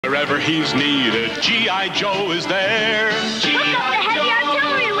wherever he's needed, G.I. Joe is there. Hook up the heavy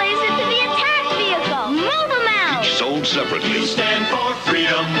artillery laser to the attack vehicle. Move him out. Each sold separately. You stand for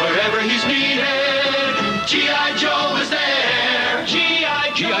freedom wherever he's needed. G.I. Joe is there.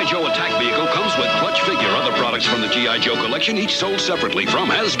 G.I. Joe attack vehicle comes with clutch figure, other products from the G.I. Joe collection, each sold separately from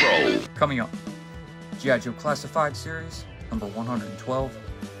Hasbro. Coming up, G.I. Joe Classified Series, number 112,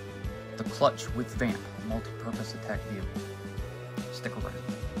 the Clutch with Vamp, multi-purpose attack vehicle. Stick around.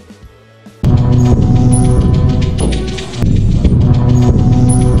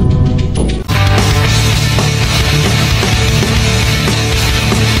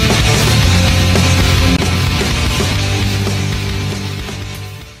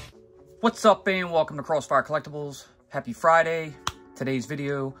 What's up, and welcome to Crossfire Collectibles. Happy Friday. Today's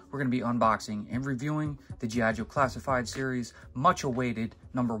video, we're going to be unboxing and reviewing the G.I. Joe Classified Series, much awaited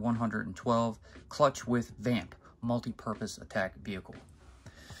number 112, Clutch with Vamp, multi-purpose attack vehicle.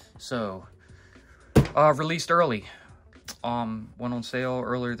 So, released early. Went on sale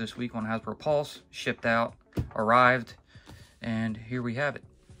earlier this week on Hasbro Pulse, shipped out, arrived, and here we have it.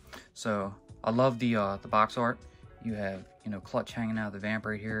 So, I love the box art. You have, Clutch hanging out of the Vamp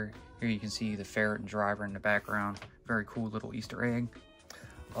right here. Here you can see the ferret and driver in the background. Very cool little Easter egg.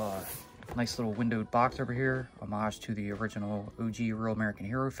 Nice little windowed box over here. Homage to the original OG Real American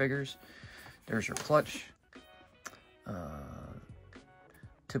Hero figures. There's your Clutch.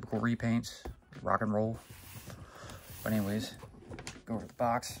 Typical repaints. Rock and roll. But anyways, go over the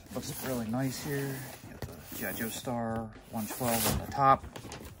box. Looks really nice here. You got the G.I. Joe Star 112 on the top.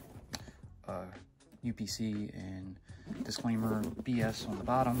 UPC and disclaimer BS on the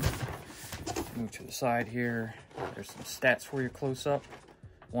bottom. Move to the side here. There's some stats for your close-up.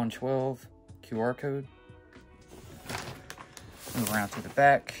 112 QR code. Move around to the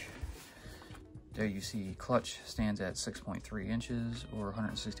back. There you see Clutch stands at 6.3 inches or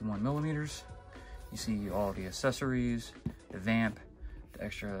 161 millimeters. You see all the accessories, the Vamp, the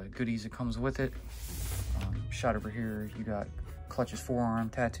extra goodies that comes with it. Shot over here, you got Clutch's forearm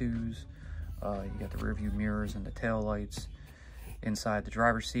tattoos. You got the rear view mirrors and the tail lights. Inside the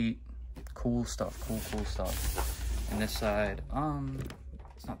driver's seat, cool stuff, cool stuff. And this side,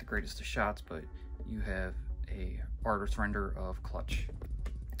 it's not the greatest of shots, but you have a artist render of Clutch.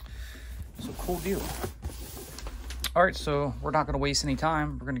 So cool deal. All right, so we're not gonna waste any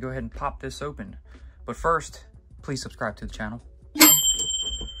time. We're gonna go ahead and pop this open. But first, please subscribe to the channel.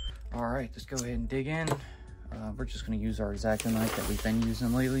 All right, let's go ahead and dig in. We're just gonna use our X-Acto knife that we've been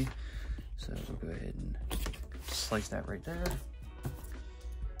using lately. So we'll go ahead and slice that right there.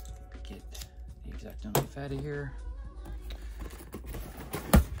 Get the X-Acto knife out of here.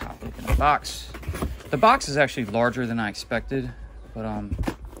 Pop open the box. The box is actually larger than I expected, but I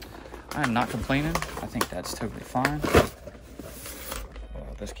am not complaining. I think that's totally fine.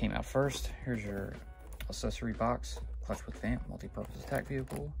 This came out first. Here's your accessory box. Clutch with Vamp, multi-purpose attack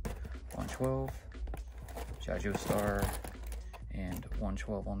vehicle. 112. G.I. Joe Star. And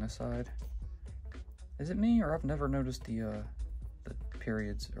 112 on this side. Is it me, or I've never noticed the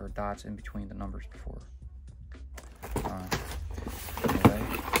periods or dots in between the numbers before? Anyway,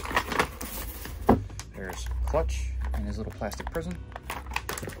 there's Clutch and his little plastic prison.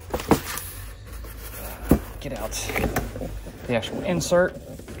 Get out the actual insert,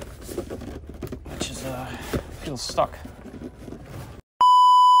 which is feels stuck.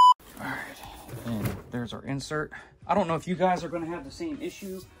 All right, and there's our insert. I don't know if you guys are going to have the same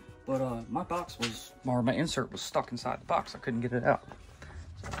issue, but my insert was stuck inside the box. I couldn't get it out.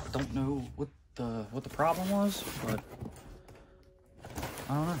 So I don't know what the problem was, but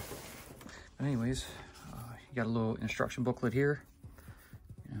I don't know. But anyways, you got a little instruction booklet here.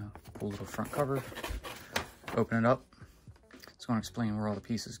 Cool little front cover. Open it up. It's going to explain where all the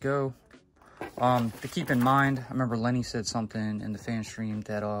pieces go. To keep in mind, I remember Lenny said something in the fan stream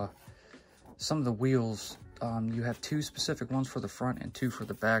that some of the wheels, you have two specific ones for the front and two for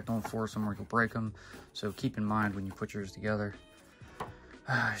the back. Don't force them or you'll break them. So keep in mind when you put yours together.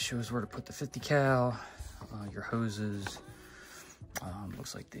 It shows where to put the 50 cal, your hoses,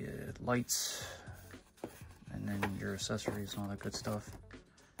 looks like the lights, and then your accessories and all that good stuff.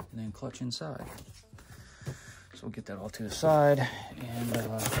 And then Clutch inside. So we'll get that all to the side and go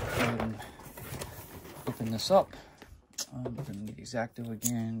ahead and open this up. We're going to need X-Acto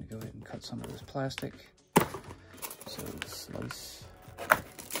again to go ahead and cut some of this plastic. So slice,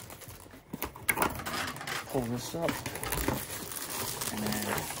 pull this up, and then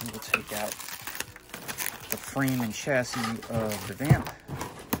we'll take out the frame and chassis of the Vamp.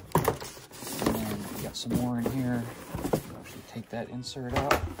 And then we got some more in here. We'll actually take that insert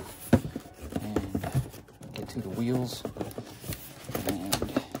out and get to the wheels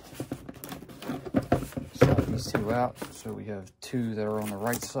and these two out. So we have two that are on the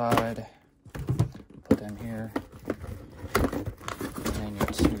right side. Put them here. And then your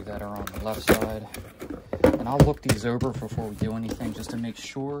two that are on the left side. And I'll look these over before we do anything just to make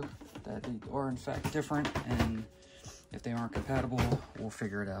sure that they are in fact different. And if they aren't compatible, we'll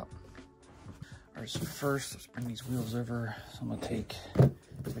figure it out. All right, so first, let's bring these wheels over. So I'm gonna take,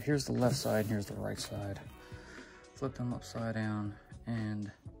 so here's the left side, here's the right side. Flip them upside down,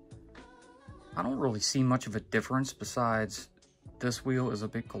 and I don't really see much of a difference besides this wheel is a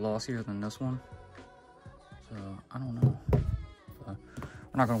bit glossier than this one. So I don't know. So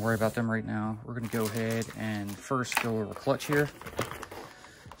we're not gonna worry about them right now. We're gonna go ahead and first go over clutch here.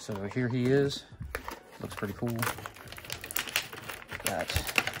 So here he is. Looks pretty cool. Got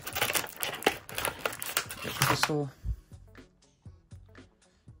this pistol.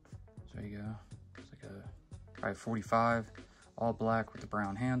 So there you go. It's like a probably 45, all black with the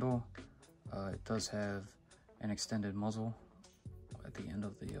brown handle. It does have an extended muzzle at the end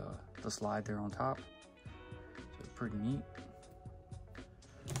of the slide there on top. So pretty neat.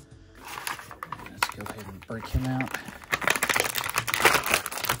 And let's go ahead and break him out.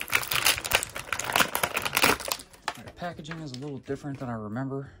 Packaging is a little different than I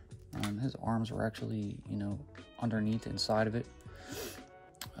remember. His arms were actually, you know, underneath inside of it.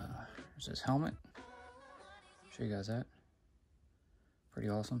 There's his helmet. Show you guys that. Pretty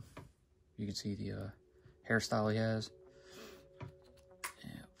awesome. You can see the hairstyle he has.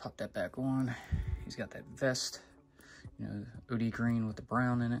 And pop that back on. He's got that vest, you know, OD green with the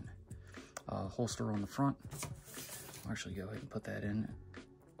brown in it. Holster on the front. I'll actually go ahead and put that in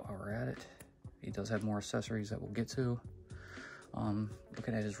while we're at it. He does have more accessories that we'll get to.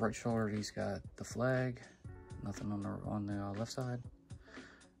 Looking at his right shoulder, he's got the flag, nothing on the left side.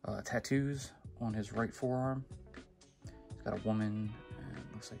 Tattoos on his right forearm. He's got a woman, and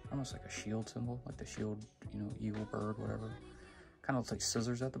it looks like almost like a shield symbol, like the shield, you know, eagle bird, whatever. Kind of looks like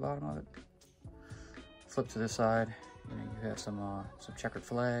scissors at the bottom of it. Flip to this side, you know, you have some checkered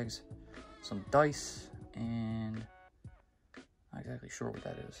flags, some dice, and not exactly sure what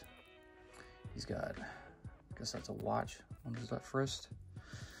that is. He's got, I guess that's a watch on his left wrist.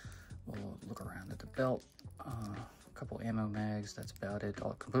 We'll look around at the belt. A couple ammo mags, that's about it.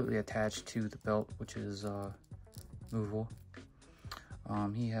 All completely attached to the belt, which is movable.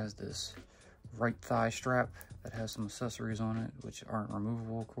 He has this right thigh strap that has some accessories on it, which aren't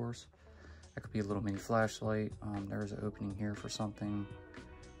removable, of course. That could be a little mini flashlight. There's an opening here for something.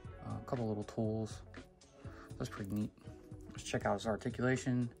 A couple little tools. That's pretty neat. Let's check out his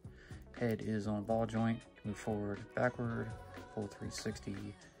articulation. Head is on a ball joint. Move forward, backward, full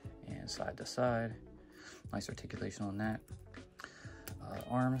 360, and side to side. Nice articulation on that.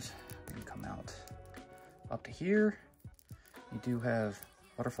 Arms can come out up to here. You do have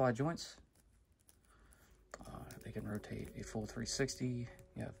butterfly joints. They can rotate a full 360.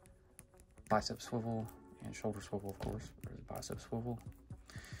 You have bicep swivel and shoulder swivel, of course. There's a bicep swivel.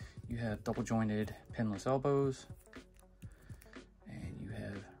 You have double jointed pinless elbows. And you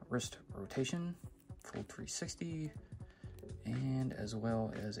have wrist rotation, full 360, and as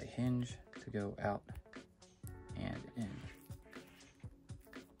well as a hinge to go out and in.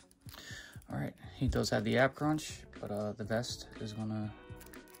 All right, he does have the ab crunch, but the vest is gonna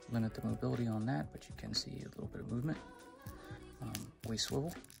limit the mobility on that, but you can see a little bit of movement. Waist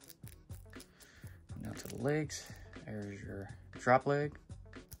swivel. Come down to the legs. There's your drop leg.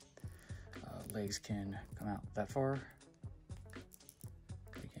 Legs can come out that far.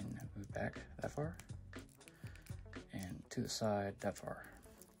 They can move back that far. And to the side that far.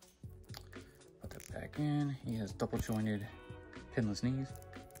 Put that back in. He has double jointed pinless knees.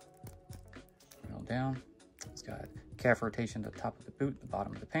 Middle down. He's got calf rotation at the top of the boot, the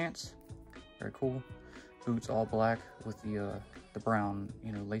bottom of the pants. Very cool. Boots all black with the brown,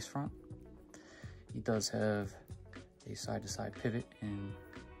 you know, lace front. He does have a side-to-side pivot in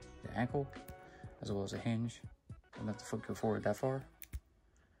the ankle, as well as a hinge. Don't let the foot go forward that far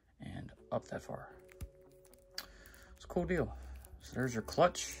and up that far. It's a cool deal. So there's your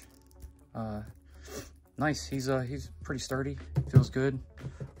clutch. Nice. He's pretty sturdy. Feels good.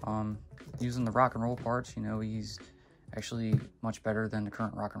 Using the rock and roll parts, you know, he's actually much better than the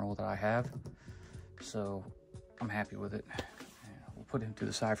current rock and roll that I have. So I'm happy with it. We'll put him to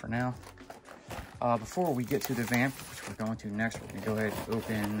the side for now. Before we get to the Vamp, which we're going to next, we're going to go ahead and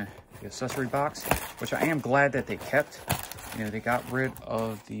open the accessory box, which I am glad that they kept. You know, they got rid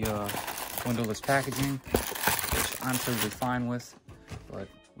of the windowless packaging, which I'm totally fine with, but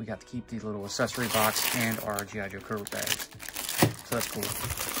we got to keep the little accessory box and our G.I. Joe Cobra bags. So that's cool.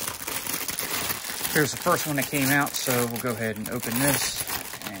 Here's the first one that came out, so we'll go ahead and open this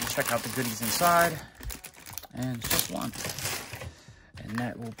and check out the goodies inside. And it's just one. And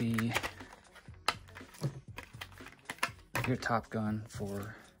that will be your top gun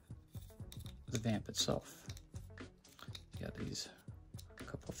for the Vamp itself. You got these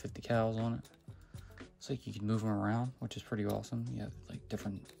couple of 50 cals on it. It's like you can move them around, which is pretty awesome. You have like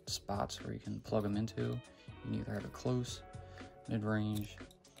different spots where you can plug them into. You can either have it close, mid-range,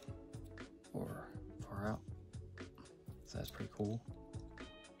 or far out. So that's pretty cool.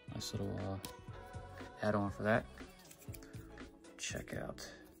 Nice little add-on for that. Check out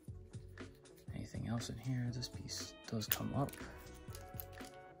anything else in here. This piece does come up.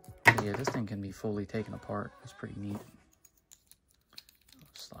 Yeah, this thing can be fully taken apart. It's pretty neat.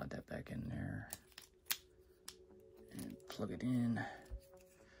 Slide that back in there and plug it in.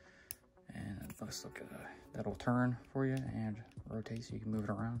 And let's look at that'll turn for you and rotate so you can move it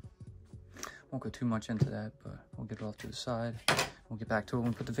around. Won't go too much into that, but we'll get it off to the side. We'll get back to it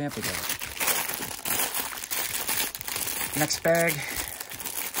when we put the Vamp together. Next bag.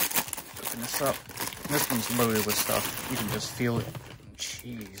 Open this up. This one's loaded with stuff. You can just feel it.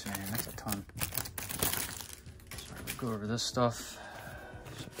 Jeez, man, that's a ton. So we'll go over this stuff.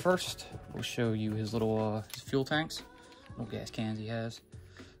 So first, we'll show you his little his fuel tanks, little gas cans he has.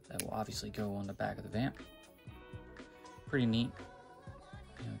 That will obviously go on the back of the Vamp. Pretty neat.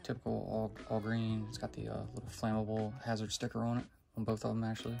 You know, typical all green. It's got the little flammable hazard sticker on it, on both of them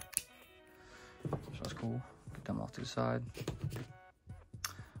actually. So that's cool. Get them off to the side.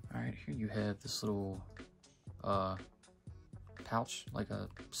 All right, here you have this little pouch, like a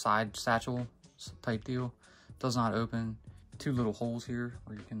side satchel type deal. Does not open. 2 little holes here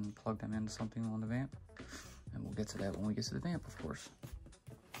where you can plug them into something on the Vamp. And we'll get to that when we get to the Vamp, of course.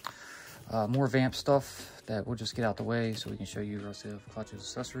 More Vamp stuff that we'll just get out the way so we can show you the rest of Clutch's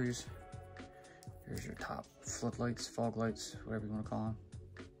accessories. Here's your top floodlights, fog lights, whatever you want to call them.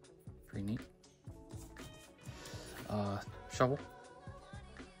 Pretty neat. Shovel.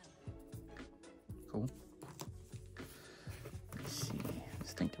 Cool. Let's see. I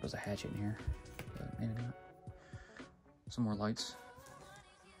think there was a hatchet in here, but maybe not. Some more lights.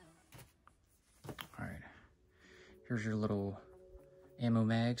 All right. Here's your little ammo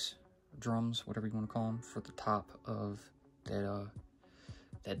mags, drums, whatever you want to call them, for the top of that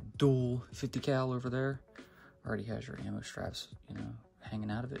that dual 50 cal over there. Already has your ammo straps, you know,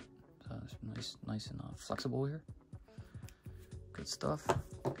 hanging out of it. So it's nice and flexible here. Good stuff.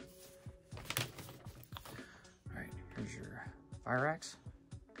 All right, here's your fire axe.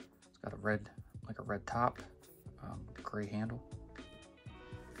 It's got a red top, gray handle.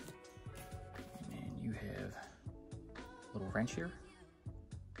 And you have a little wrench here.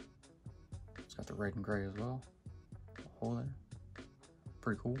 It's got the red and gray as well. A hole there.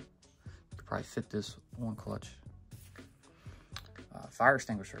 Pretty cool. You could probably fit this on clutch. Fire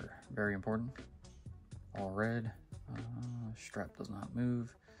extinguisher, very important. All red. Strap does not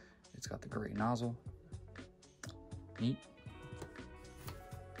move. It's got the gray nozzle. Neat.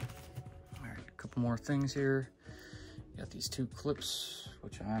 All right, a couple more things here. You got these 2 clips,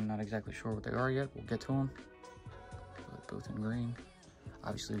 which I'm not exactly sure what they are yet. We'll get to them. Both in green.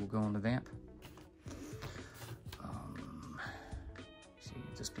 Obviously, we'll go on the Vamp. See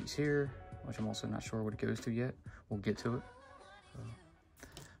this piece here, which I'm also not sure what it goes to yet. We'll get to it. So,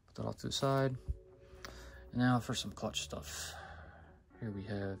 put that off to the side. Now for some clutch stuff. Here we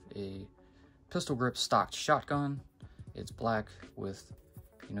have a pistol grip stocked shotgun. It's black with,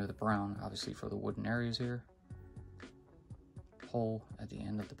 you know, the brown, obviously for the wooden areas here. Hole at the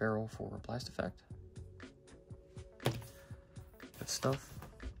end of the barrel for a blast effect. Good stuff.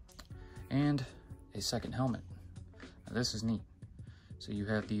 And a second helmet. Now this is neat. So you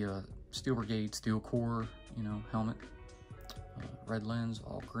have the Steel Brigade steel core, you know, helmet. Red lens,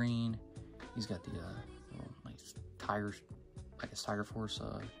 all green. He's got the little nice tires, I guess Tiger Force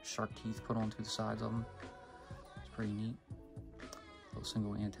shark teeth put onto the sides of them. It's pretty neat. Little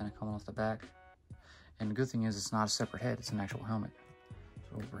single antenna coming off the back. And the good thing is it's not a separate head, it's an actual helmet.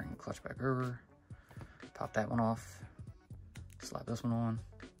 So we'll bring the clutch back over, pop that one off, slap this one on.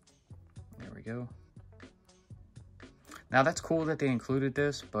 There we go. Now that's cool that they included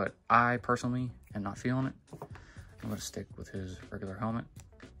this, but I personally am not feeling it. I'm gonna stick with his regular helmet,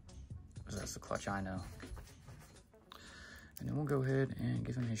 because that's the clutch I know. And then we'll go ahead and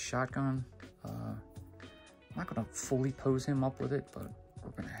give him his shotgun. I'm not gonna fully pose him up with it, but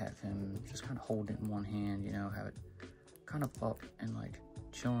we're gonna have him just kind of hold it in one hand, you know, have it kind of up and like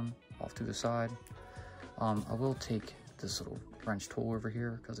chilling off to the side. I will take this little wrench tool over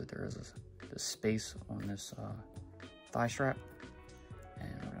here because there is this space on this thigh strap, and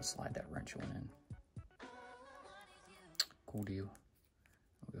we're gonna slide that wrench one in. Cool deal.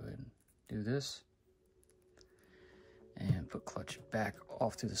 We'll go ahead and do this. put clutch back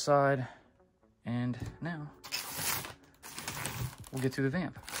off to the side. And now we'll get to the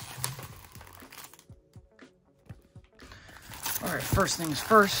Vamp. All right, first things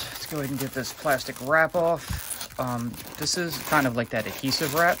first, let's go ahead and get this plastic wrap off. This is kind of like that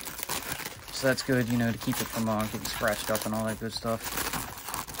adhesive wrap, so that's good, you know, to keep it from getting scratched up and all that good stuff.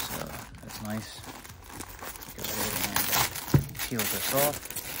 So that's nice. Go ahead and peel this off.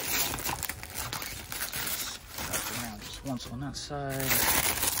 Wrap around just once on that side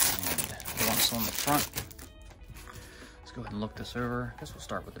and once on the front. Let's go ahead and look this over. I guess we'll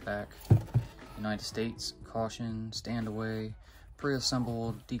start with the back. United States, caution, stand away,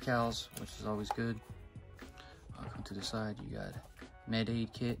 pre-assembled decals, which is always good. Come to the side, you got med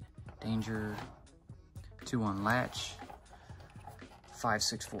aid kit, danger, 2 on latch,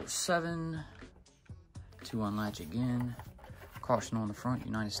 5647, 2 on latch again, caution on the front,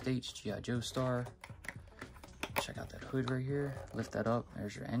 United States, G.I. Joe star. Check out that hood right here, lift that up,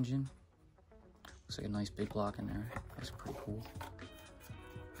 there's your engine. Looks like a nice big block in there, that's pretty cool.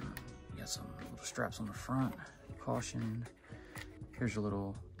 You got some little straps on the front, caution. Here's your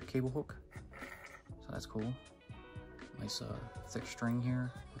little cable hook, so that's cool. Nice thick string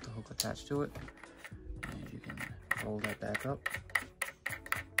here with the hook attached to it. And you can roll that back up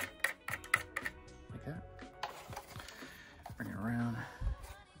like that. Bring it around.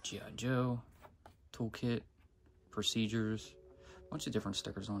 G.I. Joe, toolkit, procedures, a bunch of different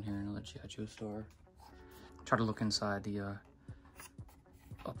stickers on here. Another G.I. Joe star. Try to look inside the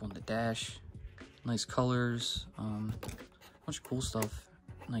up on the dash. Nice colors, bunch of cool stuff.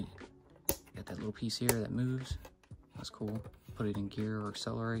 Like, got that little piece here that moves. That's cool. Put it in gear or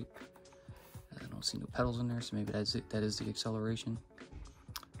accelerate. I don't see no pedals in there, so maybe that's it. That is the acceleration.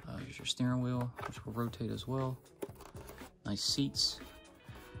 Here's your steering wheel, which will rotate as well. Nice seats.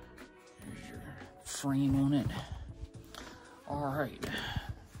 Here's your frame on it. All right.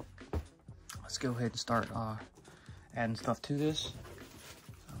 Let's go ahead and start adding stuff to this.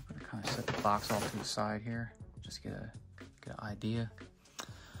 So I'm gonna kind of set the box off to the side here, just get an idea.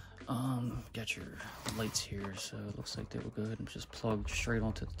 Got your lights here, so it looks like they will go ahead and just plug straight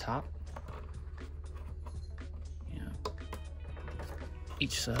onto the top. Yeah.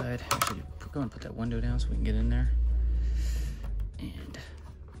 Each side. Actually, go and put that window down so we can get in there. And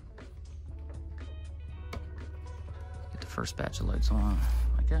get the first batch of lights on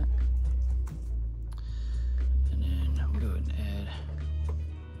like that. And then we'll go ahead and add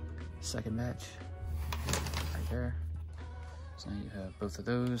the second batch right there. So now you have both of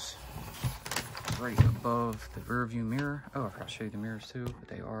those right above the rear view mirror. Oh, I forgot to show you the mirrors too, but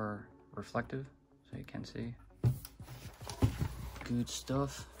they are reflective, so you can see. Good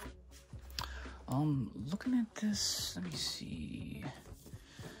stuff. Looking at this, let me see.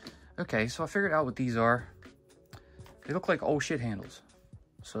 Okay, so I figured out what these are. They look like old shit handles.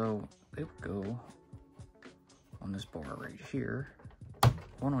 So they would go on this bar right here,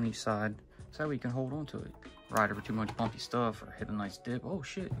 one on each side, so that way you can hold on to it. Ride over too much bumpy stuff or hit a nice dip. Oh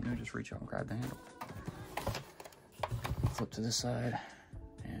shit, you know, just reach out and grab the handle. Flip to this side,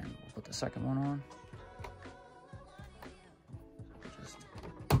 and we'll put the second one on. Just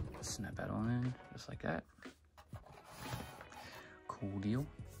snap that on in, just like that. Cool deal.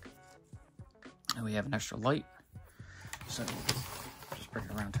 And we have an extra light. So just bring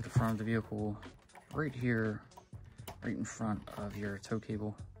it around to the front of the vehicle, right here, right in front of your tow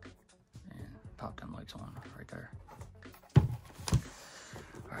cable. Pop them lights on right there.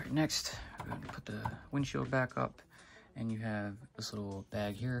 All right, next, we're going to put the windshield back up, and you have this little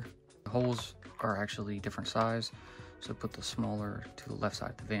bag here. The holes are actually different size, so put the smaller to the left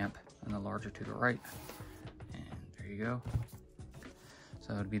side of the Vamp and the larger to the right, and there you go.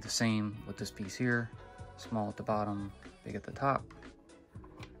 So it'd be the same with this piece here, small at the bottom, big at the top,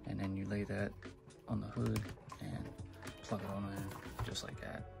 and then you lay that on the hood and plug it on in just like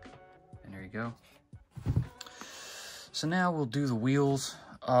that. And there you go. So now we'll do the wheels.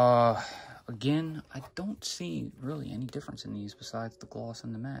 Again, I don't see really any difference in these besides the gloss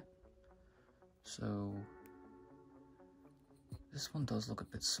and the matte. So this one does look a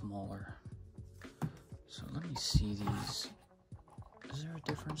bit smaller. So let me see these. Is there a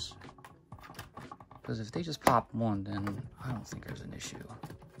difference? Because if they just pop one, then I don't think there's an issue.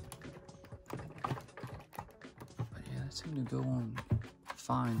 But yeah, that seemed to go on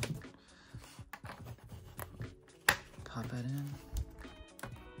fine. Pop that in.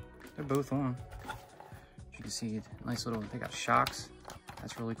 They're both on. As you can see, nice little, they got shocks.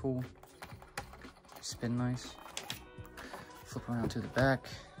 That's really cool. Spin nice. Flip around to the back.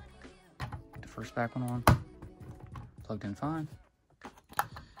 Get the first back one on. Plugged in fine.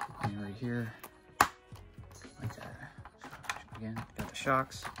 And right here, like that. again, got the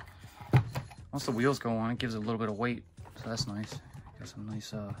shocks. Once the wheels go on, it gives it a little bit of weight, so that's nice. Got some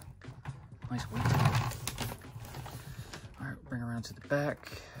nice weight to it. All right, bring around to the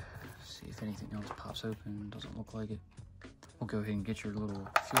back. See if anything else pops open. Doesn't look like it. We'll go ahead and get your little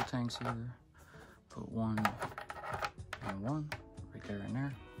fuel tanks here. Put one and one right there and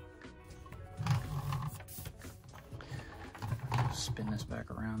there. Spin this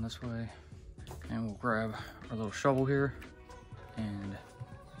back around this way, and we'll grab our little shovel here and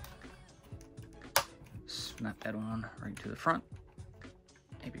snap that on right to the front.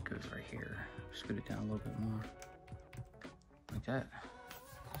 Maybe it goes right here. Scoot it down a little bit more, like that.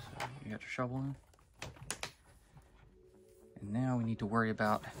 So you got your shovel in. And now we need to worry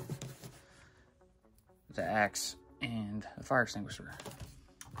about the axe and the fire extinguisher.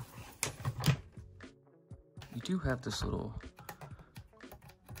 You do have this little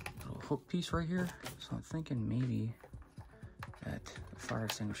hook piece right here, so I'm thinking maybe that the fire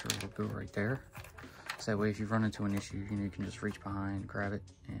extinguisher will go right there. So that way if you run into an issue, you know, you can just reach behind, grab it,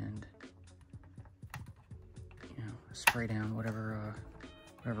 and, you know, spray down whatever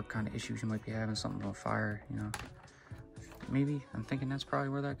kind of issues you might be having, something on fire, you know. Maybe, I'm thinking that's probably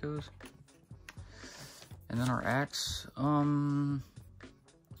where that goes. And then our axe,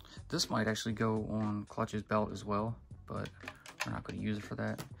 this might actually go on Clutch's belt as well, but we're not going to use it for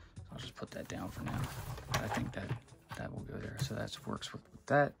that. So I'll just put that down for now. I think that will go there. So that works with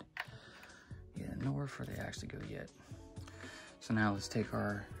that. Yeah, nowhere for the axe to go yet. So now let's take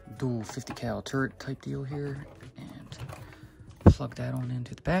our dual 50 cal turret type deal here and plug that on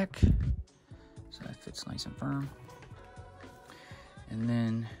into the back. So that fits nice and firm. And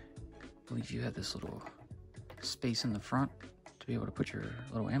then I believe you have this little space in the front to be able to put your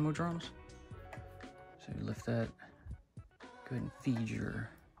little ammo drums. So you lift that, go ahead and feed your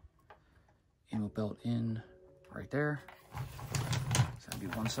ammo belt in right there. So that'd be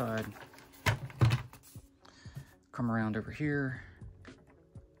one side. Come around over here,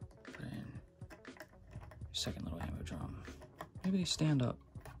 put in your second little ammo drum. Maybe they stand up.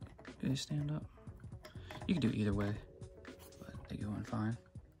 Do they stand up? You can do it either way, but they go in fine.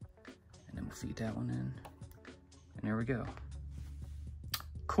 And then we'll feed that one in. And there we go.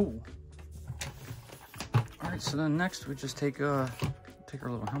 Cool. All right, so then next we just take our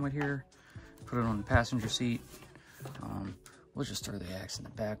little helmet here, put it on the passenger seat. We'll just throw the axe in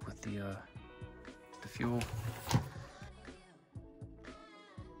the back with the fuel.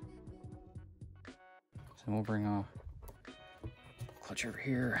 So we'll bring Clutch over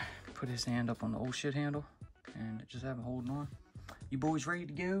here, put his hand up on the old shit handle, and just have him holding on. You boys ready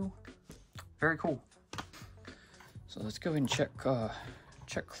to go? Very cool. So let's go ahead and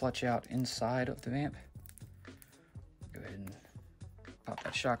check Clutch out inside of the Vamp. Go ahead and pop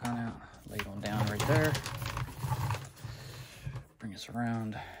that shotgun out, lay it on down right there. Bring us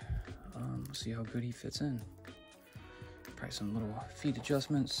around. Let's see how good he fits in. Probably some little feet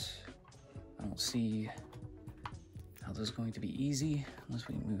adjustments. I don't see how this is going to be easy unless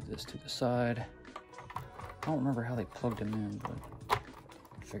we move this to the side. I don't remember how they plugged him in, but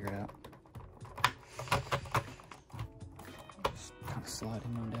I'll figure it out. Just kind of slide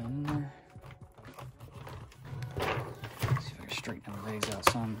him on down in there. See if I can straighten the legs out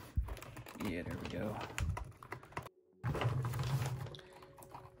some. Yeah, there we go.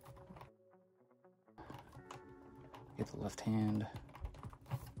 Get the left hand.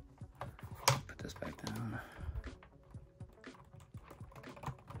 Put this back down.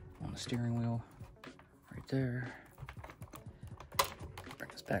 On the steering wheel. Right there. Bring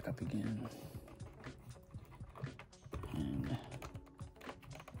this back up again. And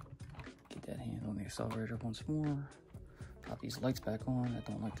get that hand on the accelerator once more. Pop these lights back on that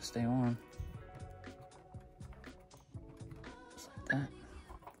don't like to stay on. Just like that.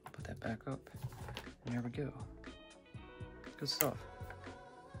 Put that back up. And there we go. Good stuff.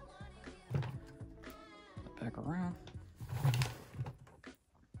 Back around.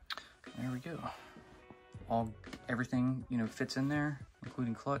 There we go. Everything, you know, fits in there,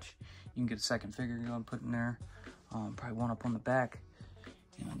 including Clutch. You can get a second figure you want to put in there. Probably one up on the back.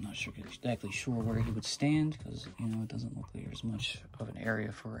 You know, I'm not exactly sure where he would stand because, you know, it doesn't look like there's much of an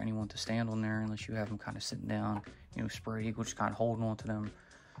area for anyone to stand on there unless you have them kind of sitting down, you know, spread eagle, just kind of holding on to them,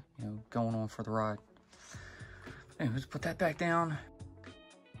 you know, going on for the ride. Anyways, put that back down.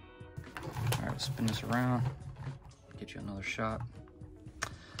 All right, spin this around. Get you another shot.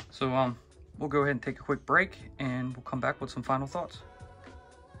 So, we'll go ahead and take a quick break, and we'll come back with some final thoughts.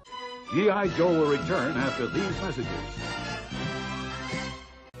 G.I. Joe will return after these messages.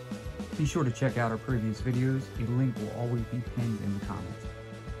 Be sure to check out our previous videos. A link will always be pinned in the comments.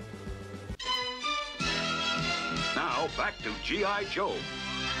 Now, Now, back to G.I. Joe.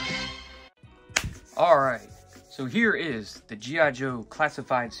 Alright, so here is the G.I. Joe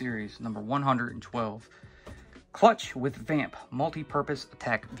Classified Series number 112. Clutch with Vamp Multi-Purpose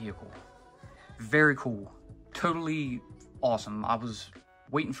Attack Vehicle. Very cool. Totally awesome. I was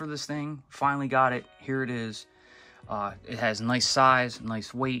waiting for this thing. Finally got it. Here it is. It has nice size,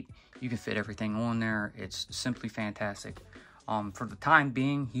 nice weight. You can fit everything on there. It's simply fantastic. For the time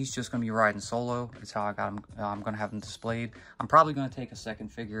being, he's just going to be riding solo. It's how I got him. I'm going to have him displayed. I'm probably going to take a second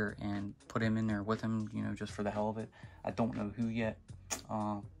figure and put him in there with him, you know, just for the hell of it. I don't know who yet.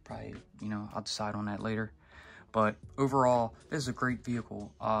 Probably, you know, I'll decide on that later. But overall, this is a great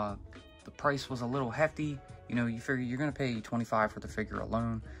vehicle. The price was a little hefty. You know, you figure you're going to pay $25 for the figure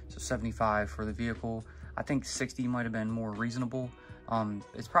alone, so $75 for the vehicle. I think $60 might have been more reasonable.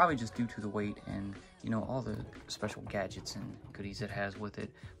 It's probably just due to the weight and, you know, all the special gadgets and goodies it has with it.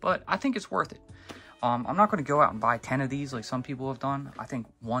 But I think it's worth it. I'm not going to go out and buy 10 of these like some people have done. I think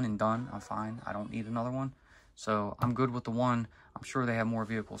one and done, I'm fine. I don't need another one. So I'm good with the one. I'm sure they have more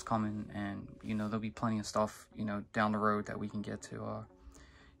vehicles coming, and, you know, there'll be plenty of stuff, you know, down the road that we can get to,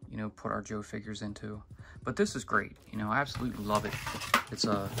 you know, put our Joe figures into. But this is great. You know, I absolutely love it.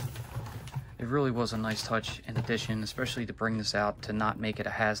 It really was a nice touch and addition, especially to bring this out, to not make it a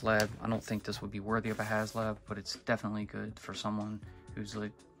HasLab. I don't think this would be worthy of a HasLab, but it's definitely good for someone who's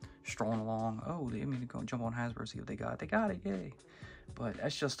like strolling along. Oh, they need to go jump on Hasbro, see what they got. They got it, yay. But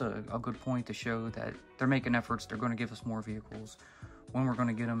that's just a good point to show that they're making efforts. They're going to give us more vehicles. When we're going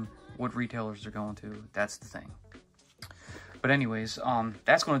to get them, what retailers they're going to, that's the thing. But anyways,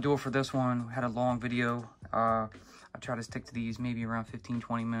 that's going to do it for this one. We had a long video. I try to stick to these maybe around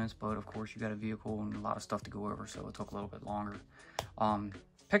 15-20 minutes, but of course you got a vehicle and a lot of stuff to go over, so it took a little bit longer.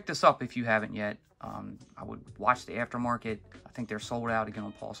 Pick this up if you haven't yet. I would watch the aftermarket. I think they're sold out again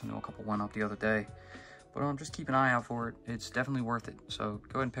on Pulse. I know a couple went up the other day, but just keep an eye out for it. It's definitely worth it, so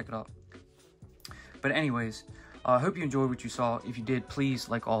go ahead and pick it up. But anyways, I hope you enjoyed what you saw. If you did, please,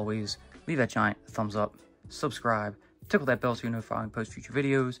 like always, leave that giant thumbs up, subscribe, tickle that bell so you're notified when we post future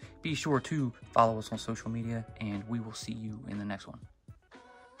videos. Be sure to follow us on social media, and we will see you in the next one.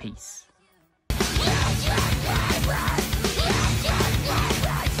 Peace.